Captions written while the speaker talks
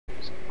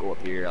school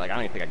up here. Like, I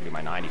don't even think I can do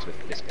my 90s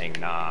with this thing.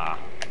 Nah.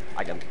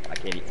 I can't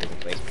eat prison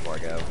place before I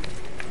go.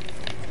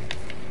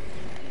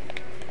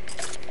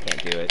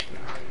 Can't do it.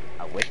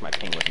 I wish my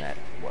ping wasn't at,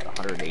 what,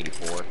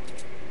 184?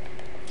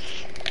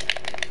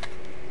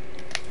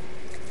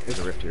 There's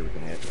a rift here we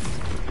can hit,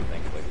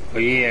 thankfully. Oh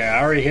yeah,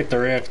 I already hit the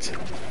rift.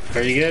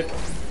 Are you good?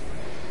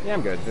 Yeah,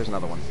 I'm good. There's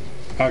another one.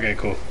 Okay,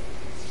 cool.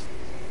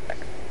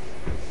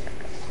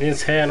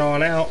 Let's head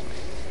on out.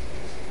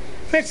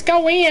 Let's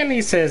go in,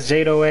 he says.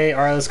 Jade08,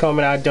 Arli's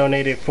coming. I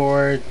donated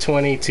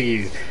 $4.20 to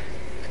you.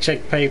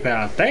 Check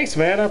PayPal. Thanks,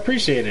 man. I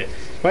appreciate it.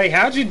 Wait,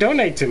 how'd you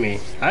donate to me?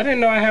 I didn't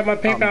know I had my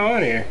PayPal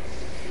on here.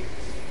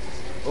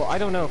 Well, I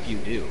don't know if you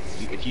do.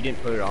 If you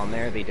didn't put it on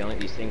there, they donate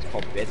these things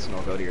called bits, and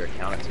they'll go to your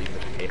account until you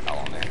put your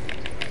PayPal on there.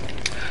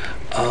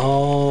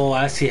 Oh,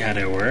 I see how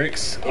that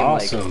works. And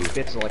awesome. Like,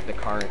 bits are like the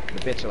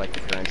bits are like the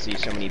currency.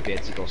 So many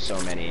bits equals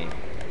so many.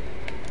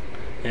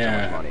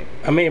 Yeah. So much money.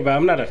 I mean, but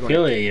I'm not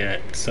affiliate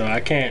yet, so I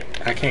can't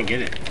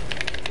get it.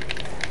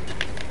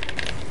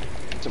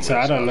 So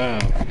I don't know.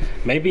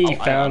 Maybe he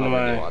found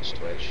my. Watch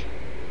Twitch.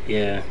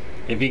 Yeah.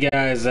 If you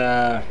guys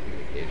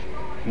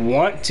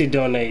want to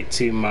donate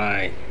to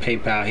my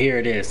PayPal, here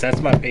it is.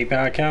 That's my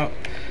PayPal account.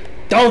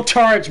 Don't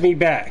charge me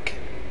back.